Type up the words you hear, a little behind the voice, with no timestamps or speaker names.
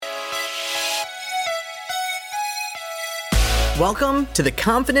Welcome to the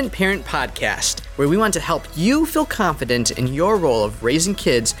Confident Parent Podcast, where we want to help you feel confident in your role of raising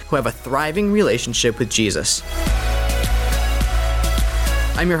kids who have a thriving relationship with Jesus.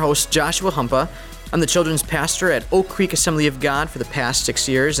 I'm your host, Joshua Humpa. I'm the children's pastor at Oak Creek Assembly of God for the past 6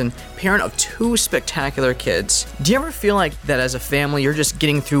 years and parent of 2 spectacular kids. Do you ever feel like that as a family you're just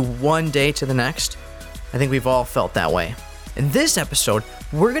getting through one day to the next? I think we've all felt that way. In this episode,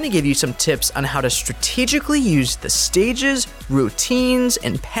 we're going to give you some tips on how to strategically use the stages, routines,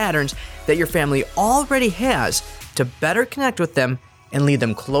 and patterns that your family already has to better connect with them and lead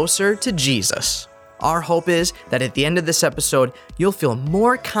them closer to Jesus. Our hope is that at the end of this episode, you'll feel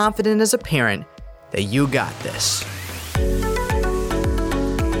more confident as a parent that you got this.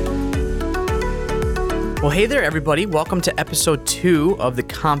 Well, hey there, everybody. Welcome to episode 2 of The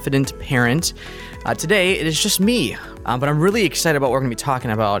Confident Parent. Today, it is just me, but I'm really excited about what we're going to be talking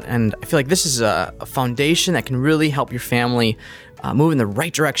about, and I feel like this is a foundation that can really help your family move in the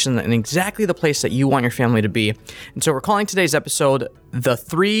right direction and exactly the place that you want your family to be. And so we're calling today's episode The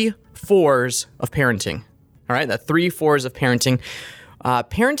 3 4s of Parenting. All right, the 3 4s of parenting.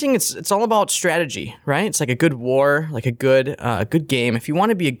 Parenting, it's all about strategy, right? It's like a good war, like a good game. If you want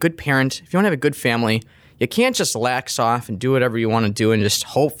to be a good parent, if you want to have a good family, you can't just lax off and do whatever you want to do and just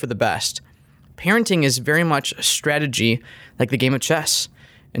hope for the best. Parenting is very much a strategy, like the game of chess.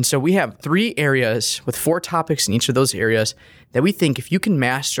 And so we have 3 areas with 4 topics in each of those areas that we think if you can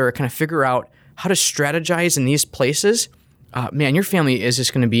master or kind of figure out how to strategize in these places, your family is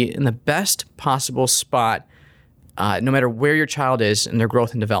just going to be in the best possible spot no matter where your child is in their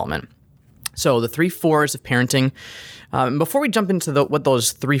growth and development. So the 3 4s of parenting. Before we jump into what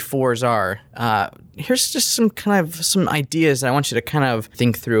those 3 4s are, here's just some ideas that I want you to kind of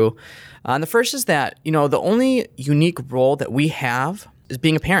think through. And the first is that, the only unique role that we have is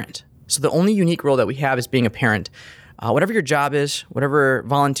being a parent. So the only unique role that we have is being a parent. Whatever your job is, whatever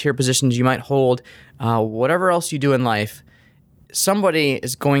volunteer positions you might hold, whatever else you do in life, somebody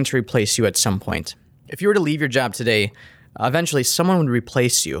is going to replace you at some point. If you were to leave your job today, eventually someone would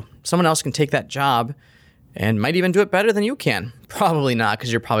replace you. Someone else can take that job and might even do it better than you can. Probably not,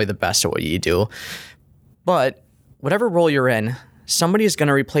 because you're probably the best at what you do. But whatever role you're in, somebody is going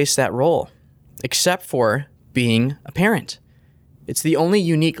to replace that role, except for being a parent. It's the only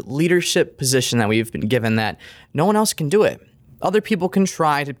unique leadership position that we've been given that no one else can do it. Other people can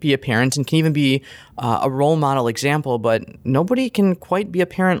try to be a parent and can even be a role model example, but nobody can quite be a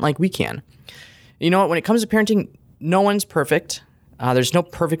parent like we can. You know what? When it comes to parenting, no one's perfect. There's no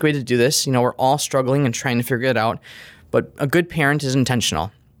perfect way to do this. We're all struggling and trying to figure it out. But a good parent is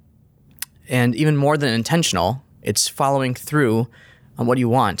intentional. And even more than intentional, it's following through on what you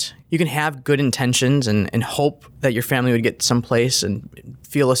want. You can have good intentions and hope that your family would get someplace and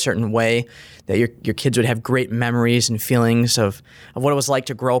feel a certain way, that your kids would have great memories and feelings of what it was like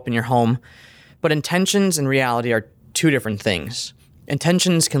to grow up in your home. But intentions and reality are 2 different things.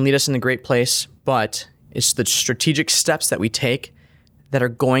 Intentions can lead us in a great place, but it's the strategic steps that we take that are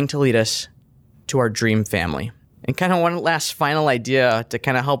going to lead us to our dream family. And kind of one last final idea to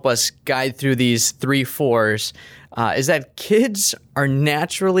kind of help us guide through these 3 4s is that kids are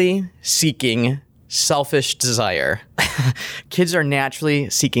naturally seeking selfish desire. Kids are naturally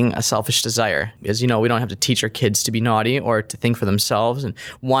seeking a selfish desire. As you know, we don't have to teach our kids to be naughty or to think for themselves and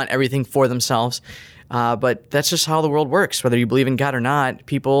want everything for themselves. But that's just how the world works. Whether you believe in God or not,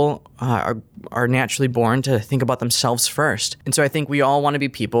 people are naturally born to think about themselves first. And so I think we all want to be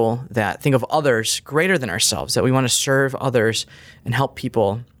people that think of others greater than ourselves, that we want to serve others and help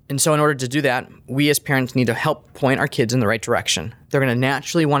people. And so in order to do that, we as parents need to help point our kids in the right direction. They're going to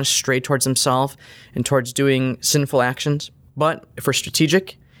naturally want to stray towards themselves and towards doing sinful actions. But if we're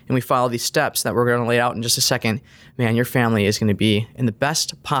strategic and we follow these steps that we're going to lay out in just a second, your family is going to be in the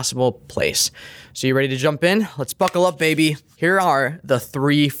best possible place. So you ready to jump in? Let's buckle up, baby. Here are the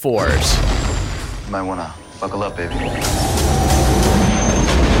 3 4s. You might want to buckle up, baby.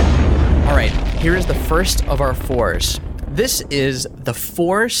 All right, here is the first of our 4s. This is the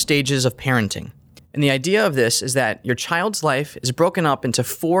 4 stages of parenting. And the idea of this is that your child's life is broken up into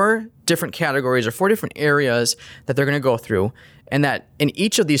 4 different categories or 4 different areas that they're going to go through. And that in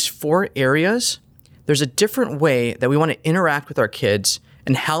each of these 4 areas, there's a different way that we want to interact with our kids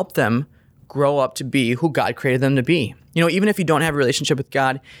and help them grow up to be who God created them to be. Even if you don't have a relationship with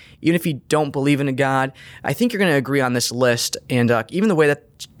God, even if you don't believe in a God, I think you're going to agree on this list. And even the way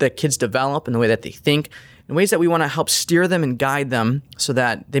that the kids develop and the way that they think, in ways that we want to help steer them and guide them so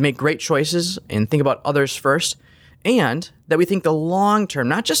that they make great choices and think about others first, and that we think the long term,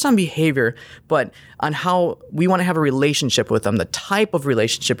 not just on behavior, but on how we want to have a relationship with them, the type of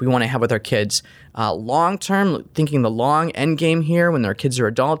relationship we want to have with our kids. Long term, thinking the long end game here when our kids are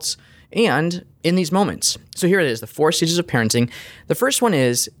adults, and in these moments. So here it is, the 4 stages of parenting. The first one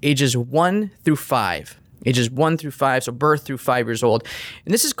is ages 1 through 5. Ages 1 through 5, so birth through 5 years old.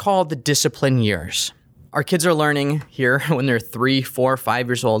 And this is called the discipline years. Our kids are learning here when they're 3, 4, 5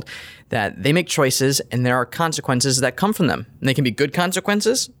 years old that they make choices and there are consequences that come from them. And they can be good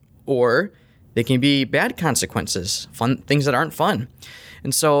consequences or they can be bad consequences, fun things that aren't fun.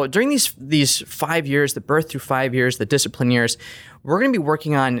 And so during these 5 years, the birth through 5 years, the discipline years, we're going to be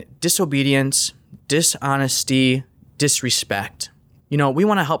working on disobedience, dishonesty, disrespect. We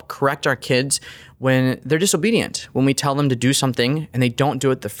want to help correct our kids when they're disobedient, when we tell them to do something and they don't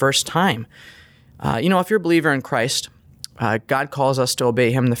do it the first time. If you're a believer in Christ, God calls us to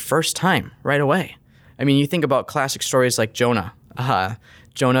obey him the first time, right away. I mean, you think about classic stories like Jonah.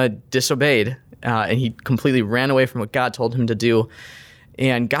 Jonah disobeyed, and he completely ran away from what God told him to do.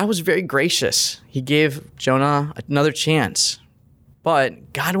 And God was very gracious. He gave Jonah another chance,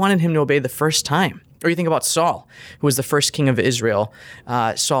 but God wanted him to obey the first time. Or you think about Saul, who was the first king of Israel.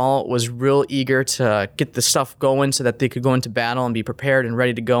 Saul was real eager to get the stuff going so that they could go into battle and be prepared and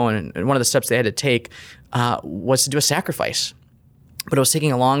ready to go. And one of the steps they had to take was to do a sacrifice. But it was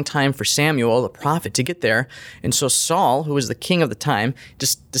taking a long time for Samuel, the prophet, to get there. And so Saul, who was the king of the time,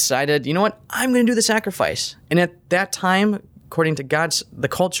 just decided, you know what, I'm going to do the sacrifice. And at that time, according to the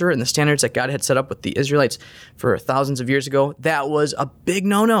culture and the standards that God had set up with the Israelites for thousands of years ago, that was a big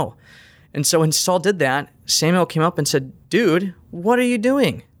no-no. And so when Saul did that, Samuel came up and said, dude, what are you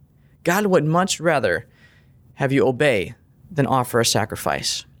doing? God would much rather have you obey than offer a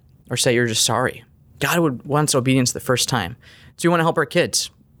sacrifice or say you're just sorry. God wants obedience the first time. So we want to help our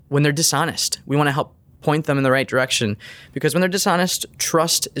kids when they're dishonest. We want to help point them in the right direction because when they're dishonest,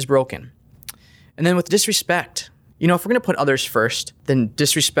 trust is broken. And then with disrespect, if we're going to put others first, then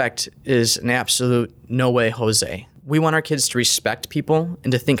disrespect is an absolute no way, Jose. We want our kids to respect people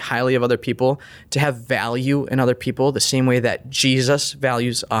and to think highly of other people, to have value in other people the same way that Jesus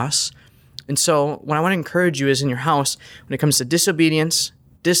values us. And so what I want to encourage you is in your house, when it comes to disobedience,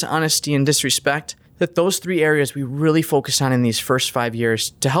 dishonesty, and disrespect, that those 3 areas we really focus on in these first 5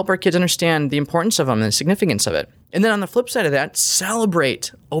 years to help our kids understand the importance of them and the significance of it. And then on the flip side of that,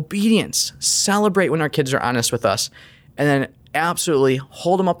 celebrate obedience. Celebrate when our kids are honest with us. And then absolutely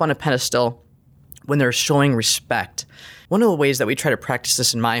hold them up on a pedestal when they're showing respect. One of the ways that we try to practice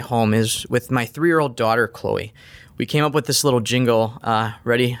this in my home is with my 3-year-old daughter, Chloe. We came up with this little jingle.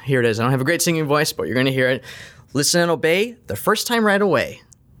 Ready? Here it is. I don't have a great singing voice, but you're going to hear it. Listen and obey the first time right away.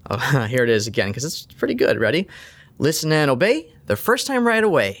 Oh, here it is again, because it's pretty good. Ready? Listen and obey the first time right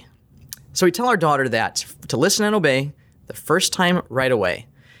away. So we tell our daughter that, to listen and obey the first time right away.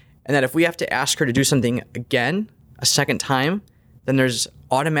 And that if we have to ask her to do something again, a second time, then there's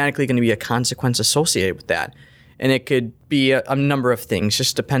automatically going to be a consequence associated with that. And it could be a number of things.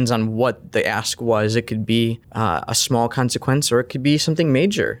 Just depends on what the ask was. It could be a small consequence, or it could be something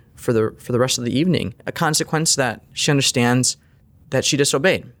major for the rest of the evening. A consequence that she understands that she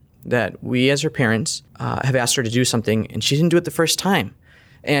disobeyed, that we as her parents have asked her to do something and she didn't do it the first time.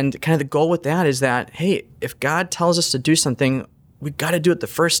 And kind of the goal with that is that, hey, if God tells us to do something, we've got to do it the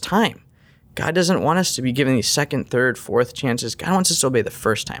first time. God doesn't want us to be given these second, third, fourth chances. God wants us to obey the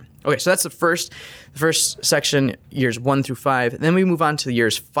first time. Okay, so that's the first section, years 1 through 5. And then we move on to the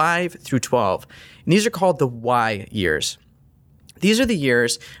years 5 through 12. And these are called the why years. These are the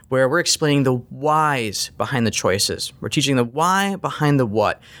years where we're explaining the whys behind the choices. We're teaching the why behind the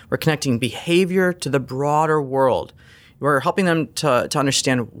what. We're connecting behavior to the broader world. We're helping them to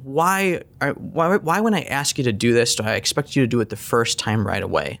understand why when I ask you to do this, do I expect you to do it the first time right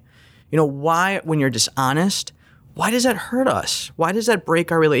away? Why, when you're dishonest, why does that hurt us? Why does that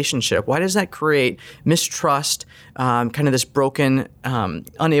break our relationship? Why does that create mistrust, kind of this broken,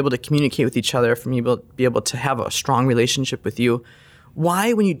 unable to communicate with each other, from be able to have a strong relationship with you?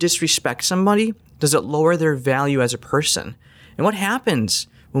 Why, when you disrespect somebody, does it lower their value as a person? And what happens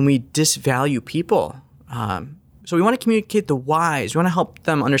when we disvalue people? So we want to communicate the whys. We want to help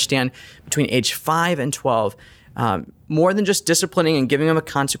them understand between age 5 and 12, more than just disciplining and giving them a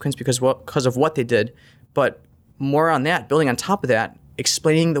consequence because of what they did, but more on that, building on top of that,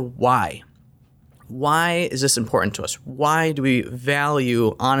 explaining the why. Why is this important to us? Why do we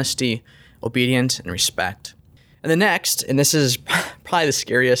value honesty, obedience, and respect? And the next, and this is probably the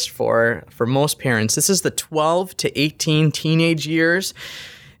scariest for most parents, this is the 12 to 18 teenage years,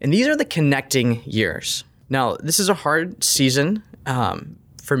 and these are the connecting years. Now, this is a hard season.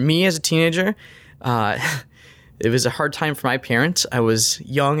 For me as a teenager, It was a hard time for my parents. I was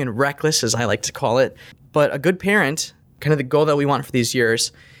young and reckless, as I like to call it. But a good parent, kind of the goal that we want for these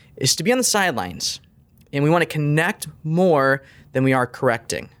years, is to be on the sidelines. And we want to connect more than we are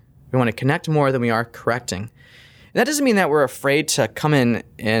correcting. We want to connect more than we are correcting. And that doesn't mean that we're afraid to come in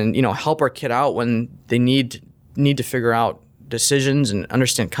and, help our kid out when they need to figure out decisions and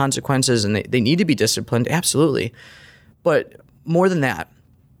understand consequences, and they need to be disciplined, absolutely. But more than that,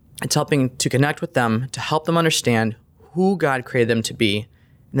 it's helping to connect with them, to help them understand who God created them to be,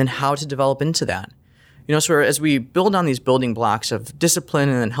 and then how to develop into that. So as we build on these building blocks of discipline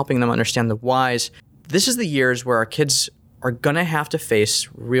and then helping them understand the whys, this is the years where our kids are going to have to face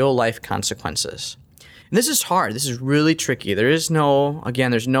real life consequences. And this is hard. This is really tricky. There's no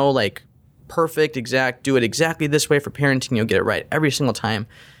perfect, exact, do it exactly this way for parenting. You'll get it right every single time.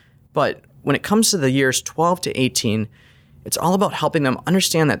 But when it comes to the years 12 to 18, it's all about helping them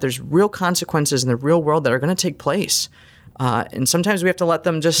understand that there's real consequences in the real world that are going to take place. And sometimes we have to let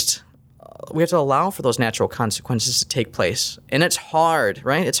them we have to allow for those natural consequences to take place. And it's hard,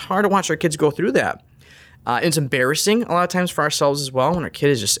 right? It's hard to watch our kids go through that. It's embarrassing a lot of times for ourselves as well when our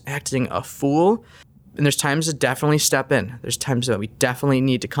kid is just acting a fool. And there's times to definitely step in. There's times that we definitely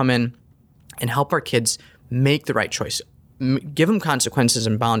need to come in and help our kids make the right choice. Give them consequences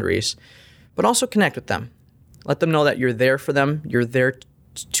and boundaries, but also connect with them. Let them know that you're there for them. You're there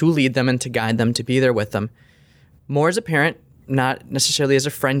to lead them and to guide them, to be there with them. More as a parent, not necessarily as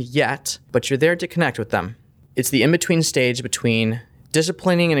a friend yet, but you're there to connect with them. It's the in-between stage between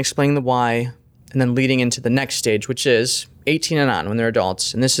disciplining and explaining the why, and then leading into the next stage, which is 18 and on when they're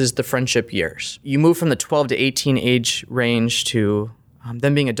adults. And this is the friendship years. You move from the 12 to 18 age range to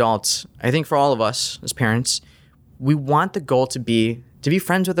them being adults. I think for all of us as parents, we want the goal to be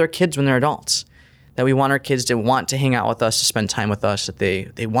friends with our kids when they're adults. That we want our kids to want to hang out with us, to spend time with us, that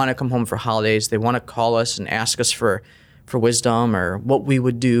they want to come home for holidays, they want to call us and ask us for wisdom or what we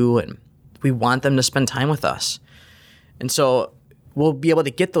would do, and we want them to spend time with us. And so we'll be able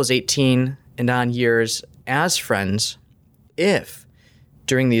to get those 18 and on years as friends if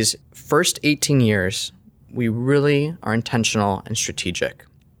during these first 18 years we really are intentional and strategic.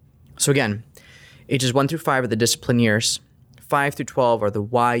 So again, ages 1 through 5 are the discipline years, 5 through 12 are the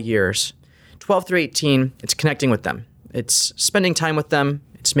why years, 12 through 18, it's connecting with them. It's spending time with them.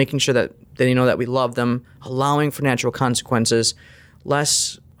 It's making sure that they know that we love them, allowing for natural consequences,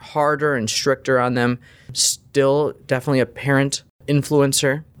 less harder and stricter on them. Still definitely a parent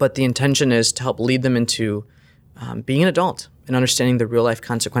influencer, but the intention is to help lead them into being an adult and understanding the real life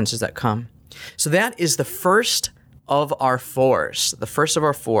consequences that come. So that is the first of our fours. The first of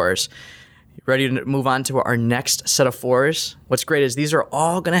our fours. Ready to move on to our next set of fours? What's great is these are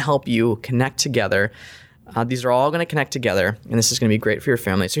all going to help you connect together. These are all going to connect together, and this is going to be great for your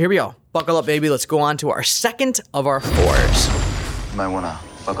family. So here we go. Buckle up, baby. Let's go on to our second of our fours. You might want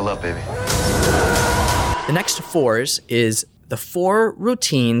to buckle up, baby. The next fours is the 4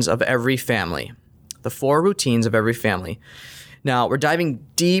 routines of every family. The 4 routines of every family. Now, we're diving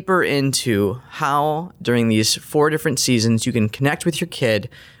deeper into how during these 4 different seasons you can connect with your kid.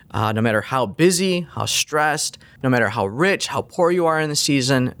 No matter how busy, how stressed, no matter how rich, how poor you are in the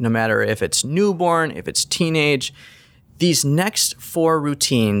season, no matter if it's newborn, if it's teenage, these next 4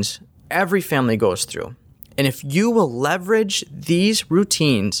 routines every family goes through. And if you will leverage these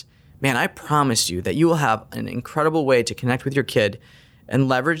routines, man, I promise you that you will have an incredible way to connect with your kid and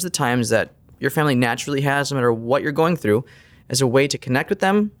leverage the times that your family naturally has, no matter what you're going through, as a way to connect with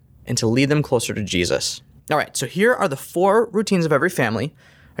them and to lead them closer to Jesus. All right, so here are the 4 routines of every family.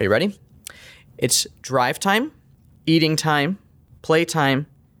 Are you ready? It's drive time, eating time, playtime,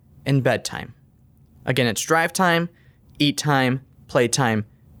 and bedtime. Again, it's drive time, eat time, playtime,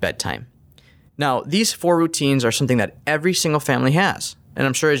 bedtime. Now, these 4 routines are something that every single family has. And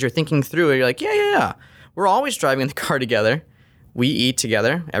I'm sure as you're thinking through it, you're like, yeah. We're always driving in the car together. We eat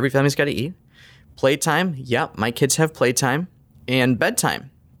together. Every family's got to eat. Playtime, yep, my kids have playtime. And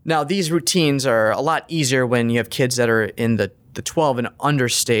bedtime. Now, these routines are a lot easier when you have kids that are in the 12 and under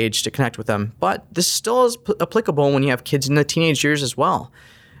stage to connect with them. But this still is applicable when you have kids in the teenage years as well.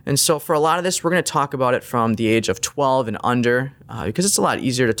 And so for a lot of this, we're going to talk about it from the age of 12 and under because it's a lot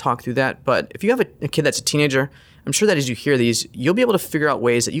easier to talk through that. But if you have a kid that's a teenager, I'm sure that as you hear these, you'll be able to figure out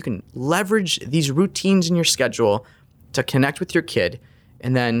ways that you can leverage these routines in your schedule to connect with your kid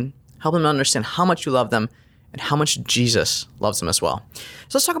and then help them understand how much you love them and how much Jesus loves them as well.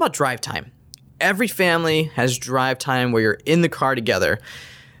 So let's talk about drive time. Every family has drive time where you're in the car together.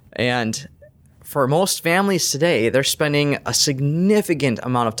 And for most families today, they're spending a significant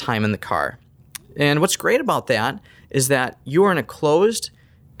amount of time in the car. And what's great about that is that you are in a closed,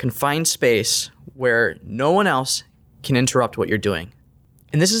 confined space where no one else can interrupt what you're doing.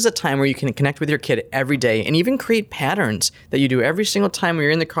 And this is a time where you can connect with your kid every day and even create patterns that you do every single time when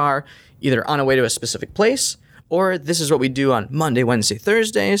you're in the car, either on a way to a specific place, or this is what we do on Monday, Wednesday,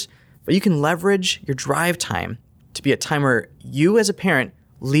 Thursdays. But you can leverage your drive time to be a time where you as a parent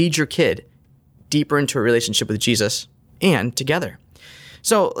lead your kid deeper into a relationship with Jesus and together.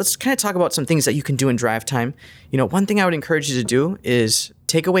 So let's kind of talk about some things that you can do in drive time. One thing I would encourage you to do is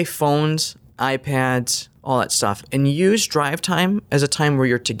take away phones, iPads, all that stuff, and use drive time as a time where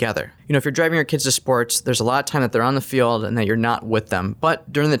you're together. If you're driving your kids to sports, there's a lot of time that they're on the field and that you're not with them.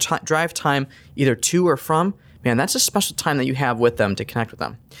 But during the drive time, either to or from, man, that's a special time that you have with them to connect with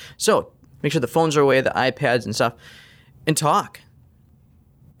them. So make sure the phones are away, the iPads and stuff, and talk.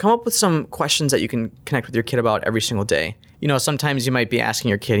 Come up with some questions that you can connect with your kid about every single day. Sometimes you might be asking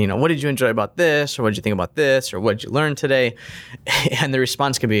your kid, what did you enjoy about this? Or what did you think about this? Or what did you learn today? And the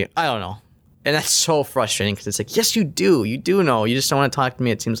response can be, I don't know. And that's so frustrating because it's like, yes, you do. You do know. You just don't want to talk to me,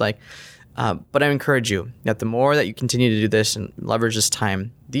 it seems like. But I encourage you that the more that you continue to do this and leverage this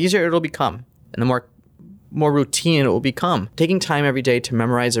time, the easier it'll become. And the more routine it will become. Taking time every day to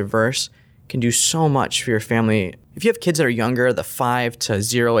memorize a verse can do so much for your family. If you have kids that are younger, the 5 to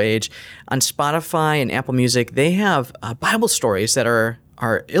 0 age, on Spotify and Apple Music, they have Bible stories that are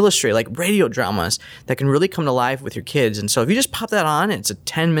illustrated, like radio dramas that can really come to life with your kids. And so if you just pop that on, it's a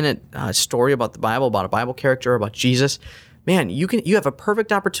 10-minute story about the Bible, about a Bible character, about Jesus. Man, you have a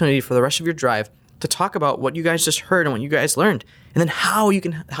perfect opportunity for the rest of your drive to talk about what you guys just heard and what you guys learned, and then how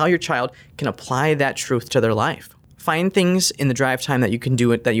your child can apply that truth to their life. Find things in the drive time that you can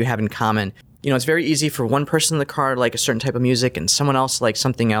do it that you have in common. It's very easy for one person in the car to like a certain type of music and someone else likes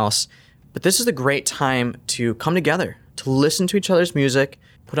something else. But this is a great time to come together, to listen to each other's music,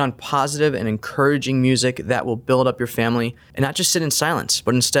 put on positive and encouraging music that will build up your family, and not just sit in silence,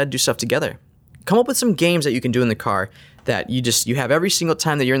 but instead do stuff together. Come up with some games that you can do in the car that you have every single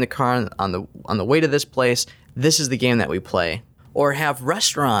time that you're in the car on the way to this place. This is the game that we play. Or have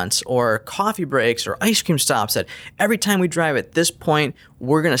restaurants or coffee breaks or ice cream stops that every time we drive at this point,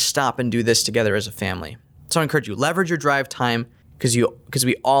 we're going to stop and do this together as a family. So I encourage you, leverage your drive time because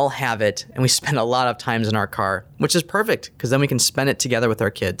we all have it and we spend a lot of times in our car, which is perfect because then we can spend it together with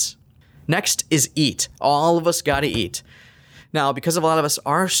our kids. Next is eat. All of us got to eat. Now, because a lot of us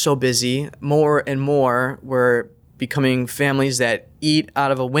are so busy, more and more we're becoming families that eat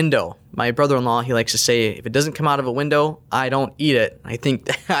out of a window. My brother-in-law, he likes to say, if it doesn't come out of a window, I don't eat it. I think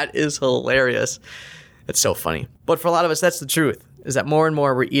that is hilarious. It's so funny. But for a lot of us, that's the truth, is that more and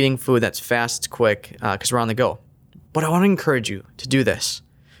more we're eating food that's fast, quick, because we're on the go. But I want to encourage you to do this.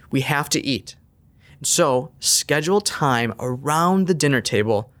 We have to eat. So schedule time around the dinner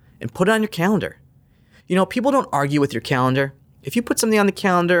table and put it on your calendar. People don't argue with your calendar. If you put something on the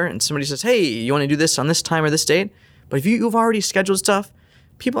calendar and somebody says, hey, you want to do this on this time or this date? But if you've already scheduled stuff,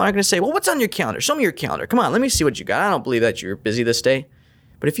 people aren't going to say, well, what's on your calendar? Show me your calendar. Come on, let me see what you got. I don't believe that you're busy this day.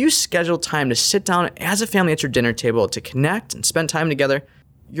 But if you schedule time to sit down as a family at your dinner table to connect and spend time together,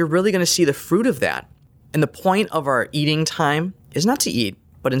 you're really going to see the fruit of that. And the point of our eating time is not to eat,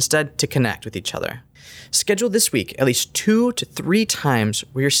 but instead to connect with each other. Schedule this week at least 2 to 3 times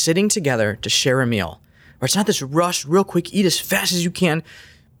where you're sitting together to share a meal. Or it's not this rush, real quick, eat as fast as you can,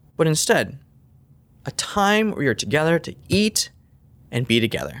 but instead, a time where you're together to eat and be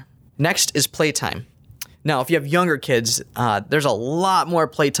together. Next is playtime. Now, if you have younger kids, there's a lot more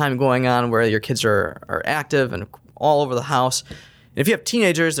playtime going on where your kids are active and all over the house. And if you have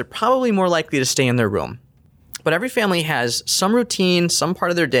teenagers, they're probably more likely to stay in their room. But every family has some routine, some part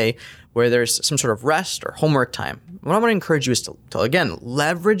of their day where there's some sort of rest or homework time. What I want to encourage you is to again,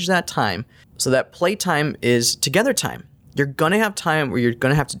 leverage that time so that playtime is together time. You're going to have time where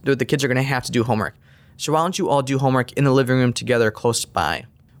the kids are going to have to do homework. So why don't you all do homework in the living room together close by?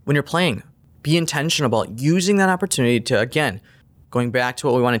 When you're playing, be intentional about using that opportunity to, again, going back to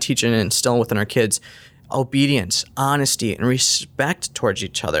what we want to teach and instill within our kids, obedience, honesty, and respect towards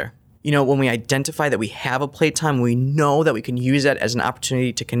each other. When we identify that we have a playtime, we know that we can use that as an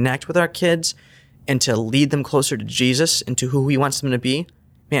opportunity to connect with our kids and to lead them closer to Jesus and to who he wants them to be.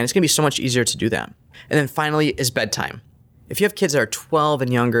 Man, it's going to be so much easier to do that. And then finally is bedtime. If you have kids that are 12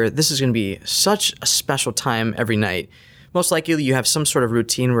 and younger, this is going to be such a special time every night. Most likely you have some sort of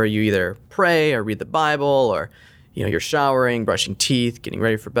routine where you either pray or read the Bible or you're showering, brushing teeth, getting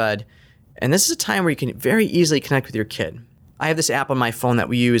ready for bed. And this is a time where you can very easily connect with your kid. I have this app on my phone that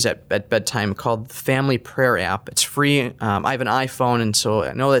we use at bedtime called the Family Prayer app. It's free. I have an iPhone, and so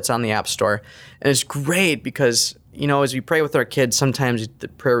I know that's on the App Store. And it's great because, as we pray with our kids, sometimes the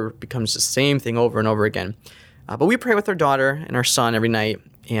prayer becomes the same thing over and over again. But we pray with our daughter and our son every night,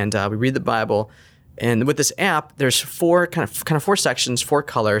 and we read the Bible. And with this app, there's four kind of four sections, four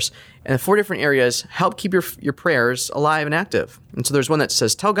colors, and 4 different areas help keep your prayers alive and active. And so there's one that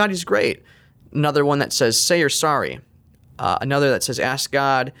says, tell God he's great. Another one that says, say you're sorry. Another that says, ask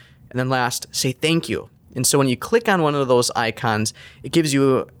God. And then last, say thank you. And so when you click on one of those icons, it gives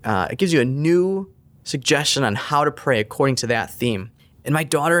you a new suggestion on how to pray according to that theme. And my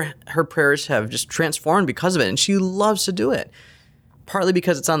daughter, her prayers have just transformed because of it, and she loves to do it. Partly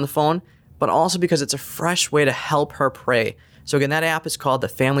because it's on the phone, but also because it's a fresh way to help her pray. So again, that app is called the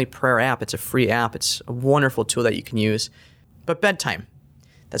Family Prayer App. It's a free app. It's a wonderful tool that you can use. But bedtime,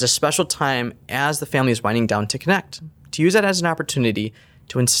 that's a special time as the family is winding down to connect, to use that as an opportunity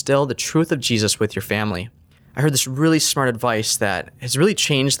to instill the truth of Jesus with your family. I heard this really smart advice that has really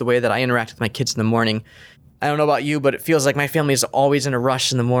changed the way that I interact with my kids in the morning. I don't know about you, but it feels like my family is always in a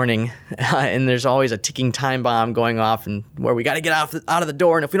rush in the morning, and there's always a ticking time bomb going off, and where we got to get out of the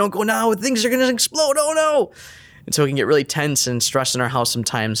door, and if we don't go now, things are going to explode. Oh no! And so it can get really tense and stressed in our house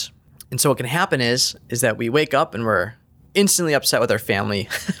sometimes. And so what can happen is that we wake up and we're instantly upset with our family,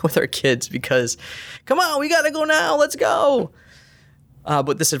 with our kids, because, come on, we got to go now. Let's go.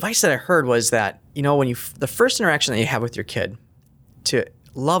 But this advice that I heard was that, when the first interaction that you have with your kid, to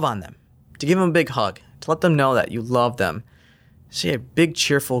love on them, to give them a big hug, to let them know that you love them, say a big,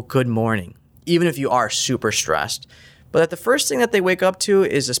 cheerful good morning, even if you are super stressed. But that the first thing that they wake up to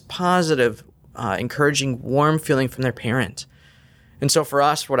is this positive, encouraging, warm feeling from their parent. And so for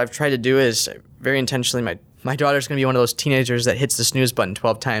us, what I've tried to do is very intentionally, my daughter's going to be one of those teenagers that hits the snooze button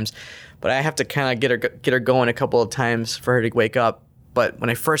 12 times, but I have to kind of get her going a couple of times for her to wake up. But when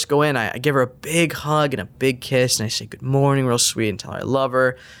I first go in, I give her a big hug and a big kiss, and I say good morning real sweet and tell her I love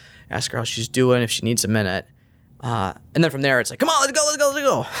her, ask her how she's doing, if she needs a minute. And then from there, it's like, come on, let's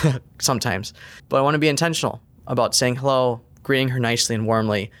go. Sometimes. But I want to be intentional about saying hello, greeting her nicely and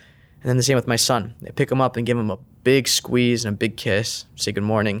warmly. And then the same with my son. I pick him up and give him a big squeeze and a big kiss, say good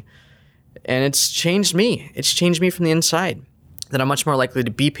morning. And it's changed me. It's changed me from the inside, that I'm much more likely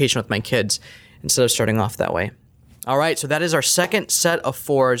to be patient with my kids instead of starting off that way. All right, so that is our second set of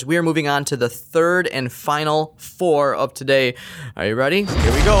 4s. We are moving on to the third and final 4 of today. Are you ready?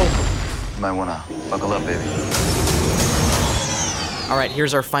 Here we go. You might wanna buckle up, baby. All right,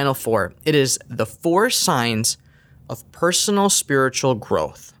 here's our final 4. It is the 4 signs of personal spiritual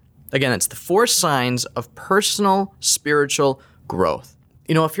growth. Again, it's the 4 signs of personal spiritual growth.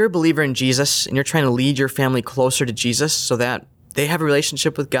 If you're a believer in Jesus and you're trying to lead your family closer to Jesus so that they have a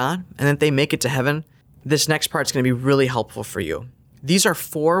relationship with God and that they make it to heaven, this next part is going to be really helpful for you. These are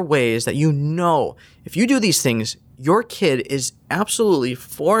 4 ways that if you do these things, your kid is absolutely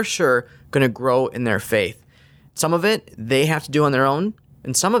for sure going to grow in their faith. Some of it they have to do on their own,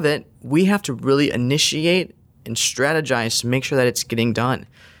 and some of it we have to really initiate and strategize to make sure that it's getting done.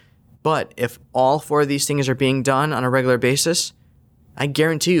 But if all 4 of these things are being done on a regular basis, I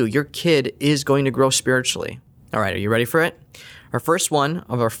guarantee you, your kid is going to grow spiritually. All right, are you ready for it? Our first one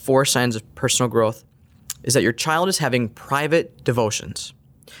of our 4 signs of personal growth is that your child is having private devotions.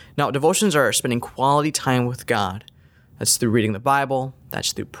 Now, devotions are spending quality time with God. That's through reading the Bible.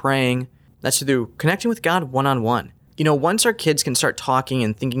 That's through praying. That's through connecting with God one-on-one. Once our kids can start talking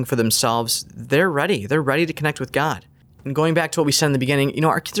and thinking for themselves, they're ready. They're ready to connect with God. And going back to what we said in the beginning,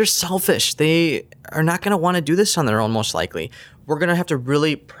 our kids are selfish. They are not going to want to do this on their own, most likely. We're going to have to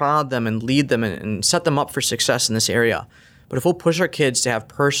really prod them and lead them and set them up for success in this area. But if we'll push our kids to have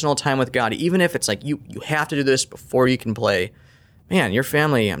personal time with God, even if it's like you have to do this before you can play, man, your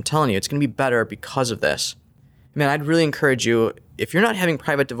family, I'm telling you, it's going to be better because of this. Man, I'd really encourage you, if you're not having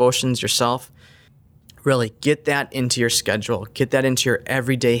private devotions yourself, really get that into your schedule. Get that into your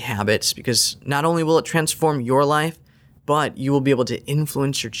everyday habits, because not only will it transform your life, but you will be able to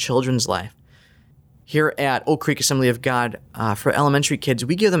influence your children's life. Here at Oak Creek Assembly of God, for elementary kids,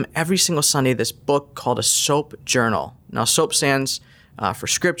 we give them every single Sunday this book called a SOAP journal. Now, SOAP stands for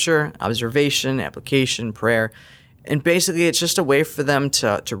scripture, observation, application, prayer. And basically, it's just a way for them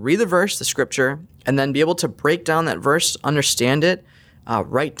to read the verse, the scripture, and then be able to break down that verse, understand it,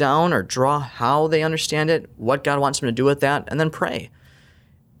 write down or draw how they understand it, what God wants them to do with that, and then pray.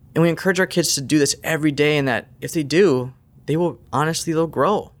 And we encourage our kids to do this every day, and that if they do, they'll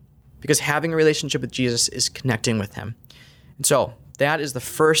grow. Because having a relationship with Jesus is connecting with him. And so that is the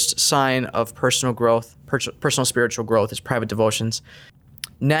first sign of personal growth, personal spiritual growth, is private devotions.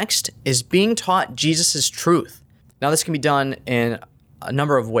 Next is being taught Jesus' truth. Now, this can be done in a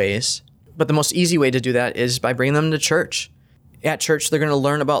number of ways, but the most easy way to do that is by bringing them to church. At church, they're going to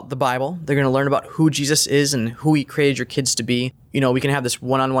learn about the Bible. They're going to learn about who Jesus is and who he created your kids to be. We can have this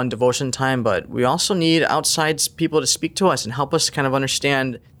one-on-one devotion time, but we also need outside people to speak to us and help us kind of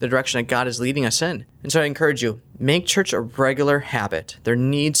understand the direction that God is leading us in. And so I encourage you, make church a regular habit. There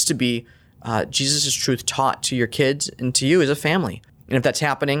needs to be Jesus' truth taught to your kids and to you as a family. And if that's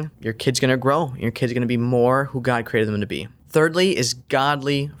happening, your kid's going to grow. Your kid's going to be more who God created them to be. Thirdly is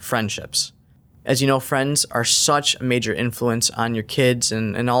godly friendships. As you know, friends are such a major influence on your kids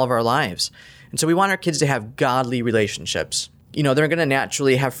and all of our lives. And so we want our kids to have godly relationships. They're going to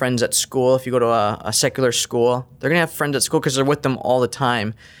naturally have friends at school. If you go to a secular school, they're going to have friends at school because they're with them all the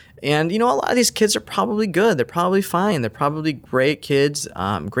time. And, a lot of these kids are probably good. They're probably fine. They're probably great kids,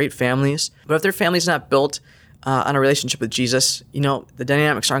 great families. But if their family's not built on a relationship with Jesus, the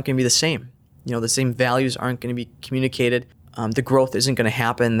dynamics aren't going to be the same. The same values aren't going to be communicated. The growth isn't going to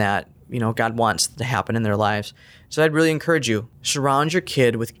happen that God wants to happen in their lives. So I'd really encourage you, surround your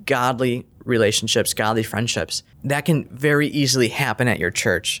kid with godly relationships, godly friendships. That can very easily happen at your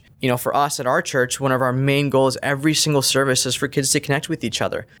church. For us at our church, one of our main goals every single service is for kids to connect with each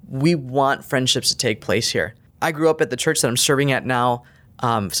other. We want friendships to take place here. I grew up at the church that I'm serving at now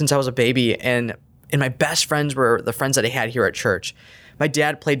since I was a baby, and my best friends were the friends that I had here at church. My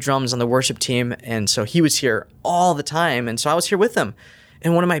dad played drums on the worship team, and so he was here all the time, and so I was here with him.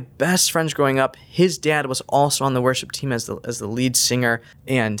 And one of my best friends growing up, his dad was also on the worship team as the lead singer.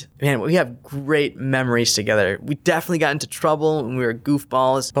 And man, we have great memories together. We definitely got into trouble when we were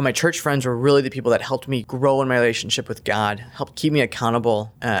goofballs, but my church friends were really the people that helped me grow in my relationship with God, helped keep me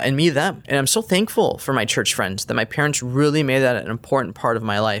accountable, and me them. And I'm so thankful for my church friends, that my parents really made that an important part of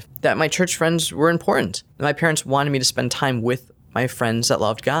my life, that my church friends were important, that my parents wanted me to spend time with my friends that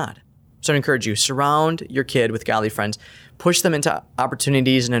loved God. So I encourage you, surround your kid with godly friends. Push them into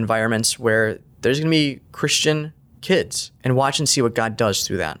opportunities and environments where there's going to be Christian kids, and watch and see what God does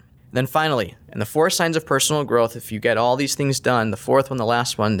through that. And then finally, and the 4 signs of personal growth, if you get all these things done, the fourth one, the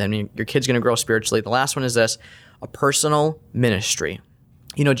last one, then your kid's going to grow spiritually. The last one is this, a personal ministry.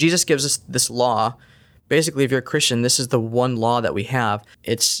 Jesus gives us this law. Basically, if you're a Christian, this is the one law that we have.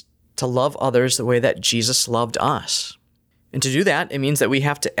 It's to love others the way that Jesus loved us. And to do that, it means that we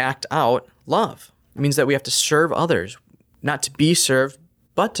have to act out love. It means that we have to serve others, not to be served,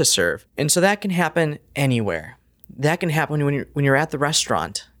 but to serve. And so that can happen anywhere. That can happen when you're at the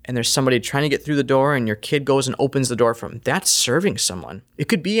restaurant and there's somebody trying to get through the door and your kid goes and opens the door for them. That's serving someone. It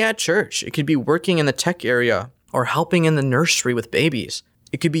could be at church. It could be working in the tech area or helping in the nursery with babies.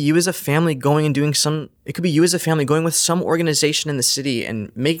 It could be you as a family going with some organization in the city and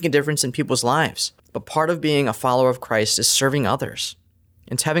making a difference in people's lives. But part of being a follower of Christ is serving others.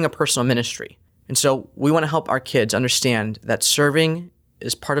 It's having a personal ministry. And so we want to help our kids understand that serving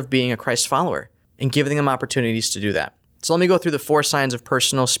is part of being a Christ follower and giving them opportunities to do that. So let me go through the 4 signs of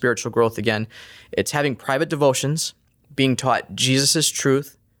personal spiritual growth again. It's having private devotions, being taught Jesus'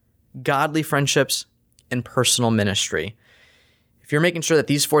 truth, godly friendships, and personal ministry. If you're making sure that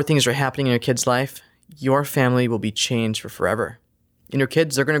these 4 things are happening in your kid's life, your family will be changed for forever. And your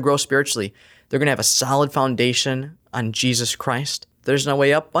kids, they're going to grow spiritually. They're going to have a solid foundation on Jesus Christ. There's no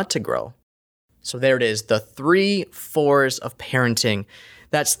way up but to grow. So there it is, the 3 4s of parenting.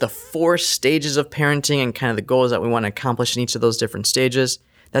 That's the 4 stages of parenting and kind of the goals that we want to accomplish in each of those different stages.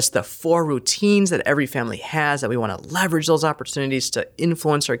 That's the 4 routines that every family has that we want to leverage those opportunities to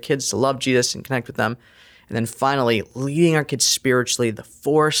influence our kids to love Jesus and connect with them. And then finally, leading our kids spiritually, the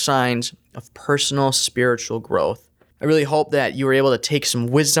 4 signs of personal spiritual growth. I really hope that you were able to take some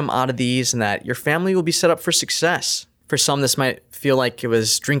wisdom out of these and that your family will be set up for success. For some, this might feel like it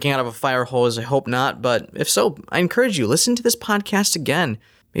was drinking out of a fire hose. I hope not. But if so, I encourage you, listen to this podcast again.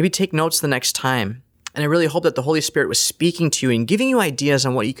 Maybe take notes the next time. And I really hope that the Holy Spirit was speaking to you and giving you ideas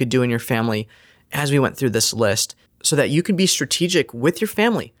on what you could do in your family as we went through this list so that you can be strategic with your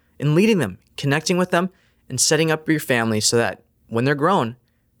family in leading them, connecting with them, and setting up your family so that when they're grown,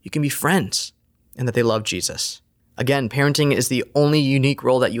 you can be friends and that they love Jesus. Again, parenting is the only unique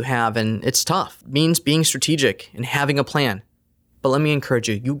role that you have, and it's tough. It means being strategic and having a plan. But let me encourage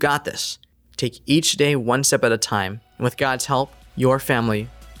you, you got this. Take each day one step at a time, and with God's help, your family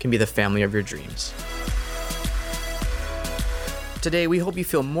can be the family of your dreams. Today, we hope you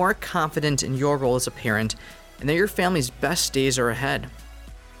feel more confident in your role as a parent and that your family's best days are ahead.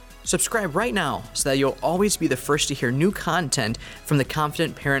 Subscribe right now so that you'll always be the first to hear new content from the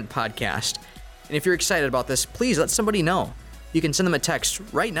Confident Parent Podcast. And if you're excited about this, please let somebody know. You can send them a text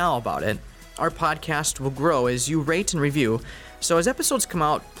right now about it. Our podcast will grow as you rate and review. So as episodes come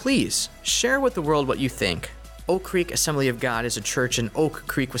out, please share with the world what you think. Oak Creek Assembly of God is a church in Oak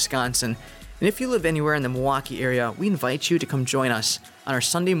Creek, Wisconsin. And if you live anywhere in the Milwaukee area, we invite you to come join us on our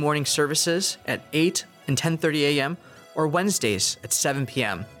Sunday morning services at 8 and 10:30 a.m. or Wednesdays at 7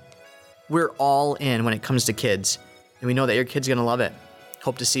 p.m. We're all in when it comes to kids, and we know that your kid's going to love it.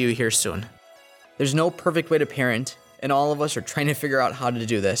 Hope to see you here soon. There's no perfect way to parent, and all of us are trying to figure out how to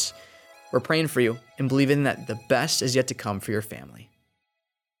do this. We're praying for you and believing that the best is yet to come for your family.